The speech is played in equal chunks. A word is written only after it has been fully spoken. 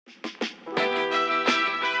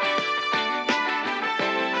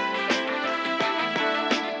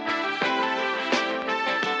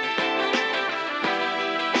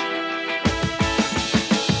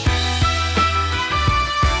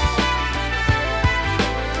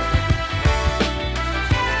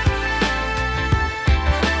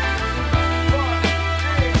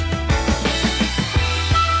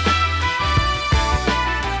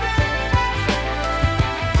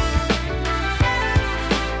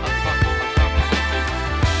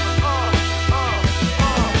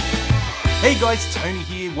Hey guys, Tony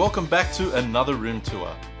here. Welcome back to another room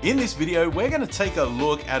tour. In this video, we're going to take a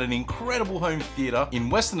look at an incredible home theatre in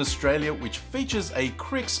Western Australia which features a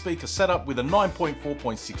Krix speaker setup with a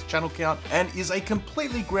 9.4.6 channel count and is a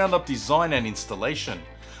completely ground up design and installation.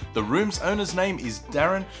 The room's owner's name is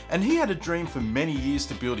Darren, and he had a dream for many years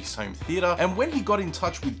to build his home theatre, and when he got in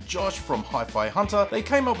touch with Josh from HIFI Hunter, they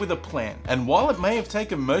came up with a plan. And while it may have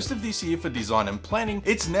taken most of this year for design and planning,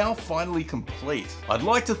 it's now finally complete. I'd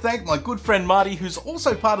like to thank my good friend Marty, who's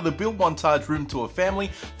also part of the Build Montage room tour family,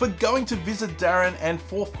 for going to visit Darren and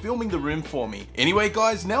for filming the room for me. Anyway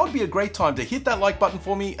guys, now would be a great time to hit that like button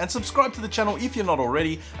for me and subscribe to the channel if you're not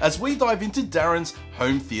already, as we dive into Darren's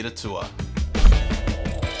home theatre tour.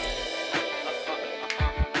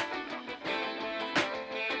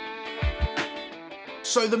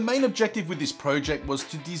 So the main objective with this project was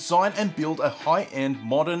to design and build a high-end,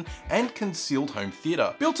 modern and concealed home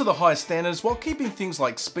theatre, built to the highest standards while keeping things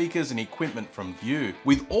like speakers and equipment from view,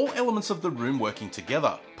 with all elements of the room working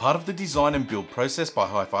together. Part of the design and build process by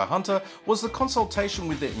HIFI Hunter was the consultation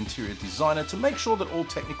with their interior designer to make sure that all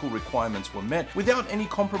technical requirements were met without any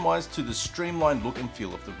compromise to the streamlined look and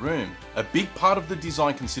feel of the room. A big part of the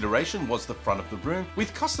design consideration was the front of the room,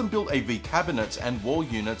 with custom-built AV cabinets and wall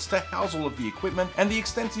units to house all of the equipment and the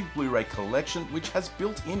extensive Blu-ray collection which has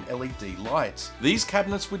built-in LED lights. These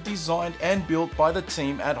cabinets were designed and built by the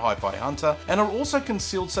team at HIFI Hunter and are also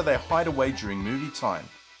concealed so they hide away during movie time.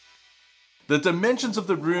 The dimensions of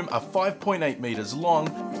the room are 5.8 meters long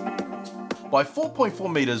by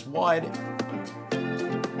 4.4 meters wide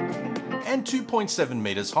and 2.7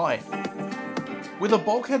 meters high, with a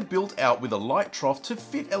bulkhead built out with a light trough to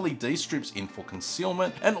fit LED strips in for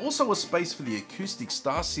concealment and also a space for the acoustic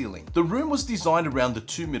star ceiling. The room was designed around the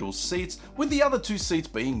two middle seats, with the other two seats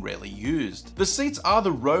being rarely used. The seats are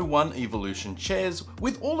the Row 1 Evolution chairs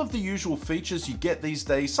with all of the usual features you get these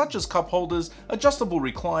days, such as cup holders, adjustable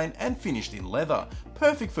recline and finished in leather.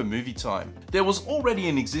 Perfect for movie time. There was already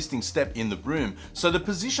an existing step in the room, so the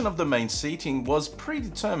position of the main seating was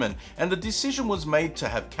predetermined and the decision was made to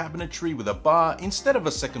have cabinetry with a bar instead of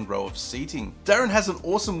a second row of seating. Darren has an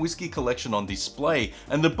awesome whiskey collection on display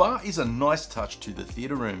and the bar is a nice touch to the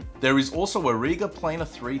theatre room. There is also a Riga Planar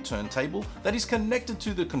 3 turntable that is connected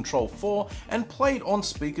to the Control 4 and played on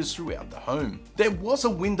speakers throughout the home. There was a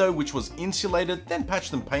window which was insulated, then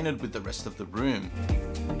patched and painted with the rest of the room.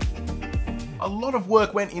 A lot of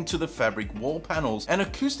work went into the fabric wall panels and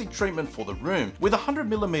acoustic treatment for the room, with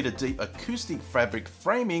 100mm deep acoustic fabric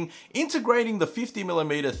framing integrating the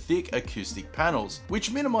 50mm thick acoustic panels,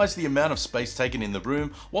 which minimized the amount of space taken in the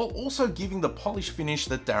room while also giving the polished finish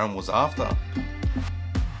that Darren was after.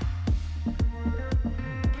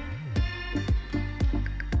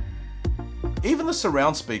 Even the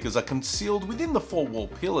surround speakers are concealed within the four wall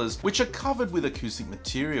pillars, which are covered with acoustic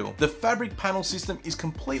material. The fabric panel system is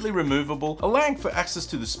completely removable, allowing for access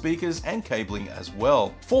to the speakers and cabling as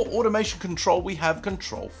well. For automation control, we have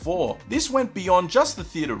Control 4. This went beyond just the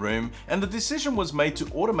theatre room, and the decision was made to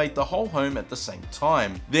automate the whole home at the same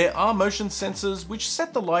time. There are motion sensors which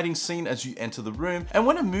set the lighting scene as you enter the room, and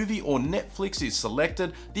when a movie or Netflix is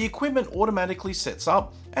selected, the equipment automatically sets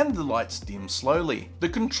up and the lights dim slowly. The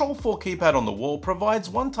Control 4 keypad on the wall provides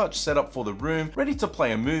one-touch setup for the room, ready to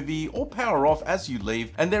play a movie or power off as you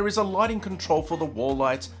leave, and there is a lighting control for the wall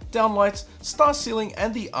lights, downlights, star ceiling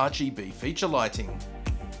and the RGB feature lighting.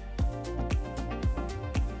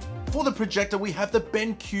 For the projector, we have the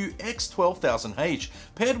Benq X12000H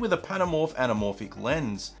paired with a PANAMORPH anamorphic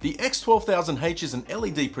lens. The X12000H is an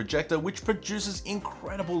LED projector which produces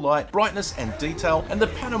incredible light, brightness and detail, and the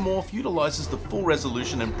PANAMORPH utilizes the full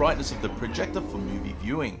resolution and brightness of the projector for movie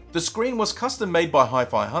viewing. The screen was custom made by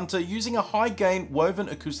HIFI Hunter using a high gain woven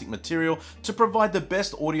acoustic material to provide the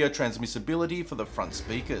best audio transmissibility for the front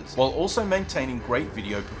speakers, while also maintaining great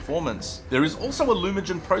video performance. There is also a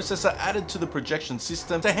LUMAGEN processor added to the projection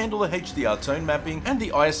system to handle the HDR tone mapping and the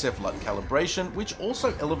ISF LUT calibration, which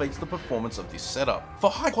also elevates the performance of this setup.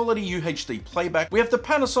 For high quality UHD playback, we have the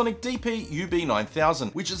Panasonic DP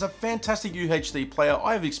UB9000, which is a fantastic UHD player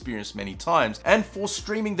I have experienced many times, and for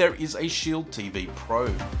streaming there is a Shield TV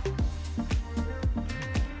Pro.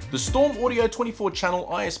 The Storm Audio 24-channel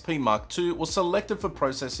ISP Mark II was selected for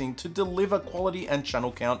processing to deliver quality and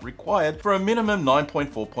channel count required for a minimum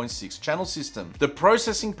 9.4.6 channel system. The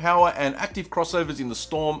processing power and active crossovers in the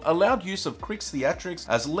Storm allowed use of Krix Theatrix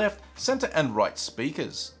as left, center and right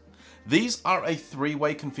speakers. These are a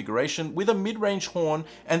 3-way configuration with a mid-range horn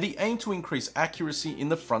and the aim to increase accuracy in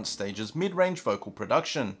the front stage's mid-range vocal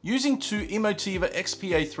production. Using two Emotiva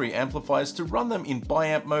XPA 3 amplifiers to run them in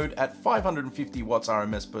biamp mode at 550 watts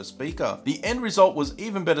RMS per speaker, the end result was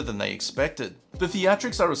even better than they expected. The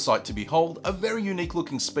Theatrix are a sight to behold, a very unique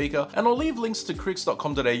looking speaker, and I'll leave links to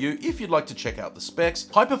Krix.com.au if you'd like to check out the specs.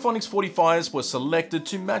 Hyperhonix 45s were selected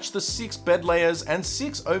to match the 6 bed layers and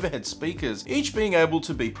 6 overhead speakers, each being able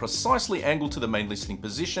to be precisely angled to the main listening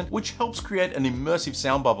position, which helps create an immersive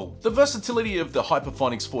sound bubble. The versatility of the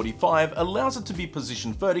Hyperhonix 45 allows it to be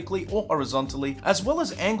positioned vertically or horizontally, as well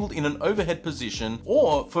as angled in an overhead position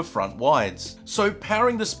or for front wides. So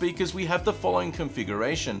powering the speakers, we have the following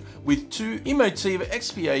configuration, with two Emotiva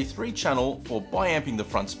XPA 3-channel for biamping the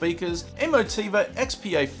front speakers, Emotiva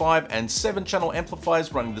XPA 5 and 7-channel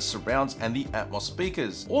amplifiers running the surrounds and the Atmos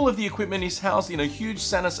speakers. All of the equipment is housed in a huge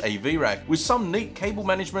Sanus AV rack with some neat cable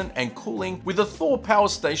management and cooling, with a Thor power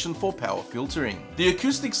station for power filtering. The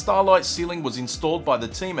acoustic starlight ceiling was installed by the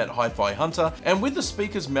team at HIFI Hunter, and with the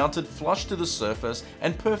speakers mounted flush to the surface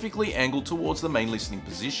and perfectly angled towards the main listening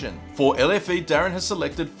position. For LFE, Darren has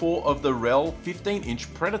selected 4 of the REL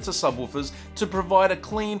 15-inch Predator subwoofers to provide a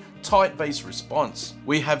clean, tight bass response.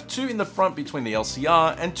 We have 2 in the front between the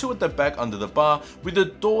LCR and 2 at the back under the bar, with the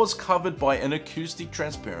doors covered by an acoustic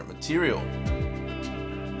transparent material.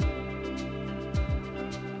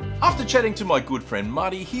 After chatting to my good friend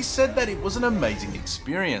Marty, he said that it was an amazing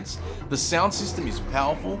experience. The sound system is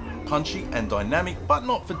powerful, punchy and dynamic, but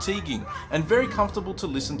not fatiguing, and very comfortable to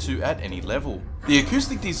listen to at any level. The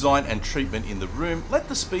acoustic design and treatment in the room let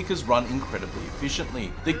the speakers run incredibly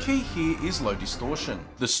efficiently. The key here is low distortion.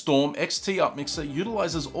 The Storm XT upmixer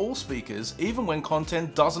utilizes all speakers even when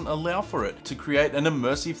content doesn't allow for it, to create an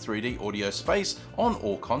immersive 3D audio space on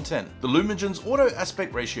all content. The LUMAGEN's auto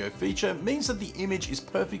aspect ratio feature means that the image is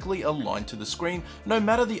perfectly aligned to the screen no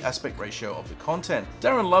matter the aspect ratio of the content.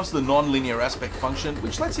 Darren loves the non-linear aspect function,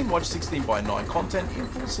 which lets him watch 16:9 content in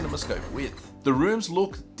full CINEMASCOPE width. The room's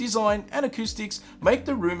look, design and acoustics make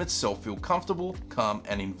the room itself feel comfortable, calm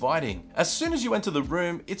and inviting. As soon as you enter the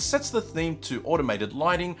room, it sets the theme to automated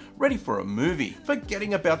lighting, ready for a movie,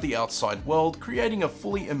 forgetting about the outside world, creating a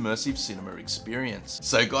fully immersive cinema experience.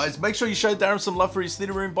 So guys, make sure you show Darren some love for his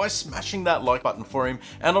theatre room by smashing that like button for him,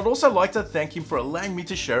 and I'd also like to thank him for allowing me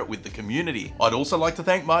to share it with the community. I'd also like to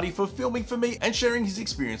thank Marty for filming for me and sharing his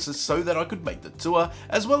experiences so that I could make the tour,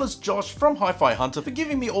 as well as Josh from HIFI Hunter for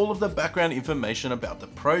giving me all of the background information about the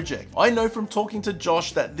project. I know from talking to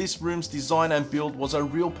Josh that this room's design and build was a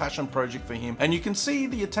real passion project for him, and you can see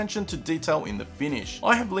the attention to detail in the finish.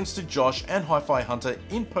 I have links to Josh and HIFI Hunter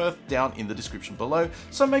in Perth down in the description below,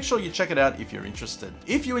 so make sure you check it out if you're interested.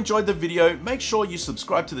 If you enjoyed the video, make sure you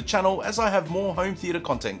subscribe to the channel, as I have more home theatre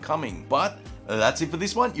content coming. But that's it for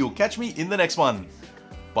this one. You'll catch me in the next one.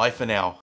 Bye for now.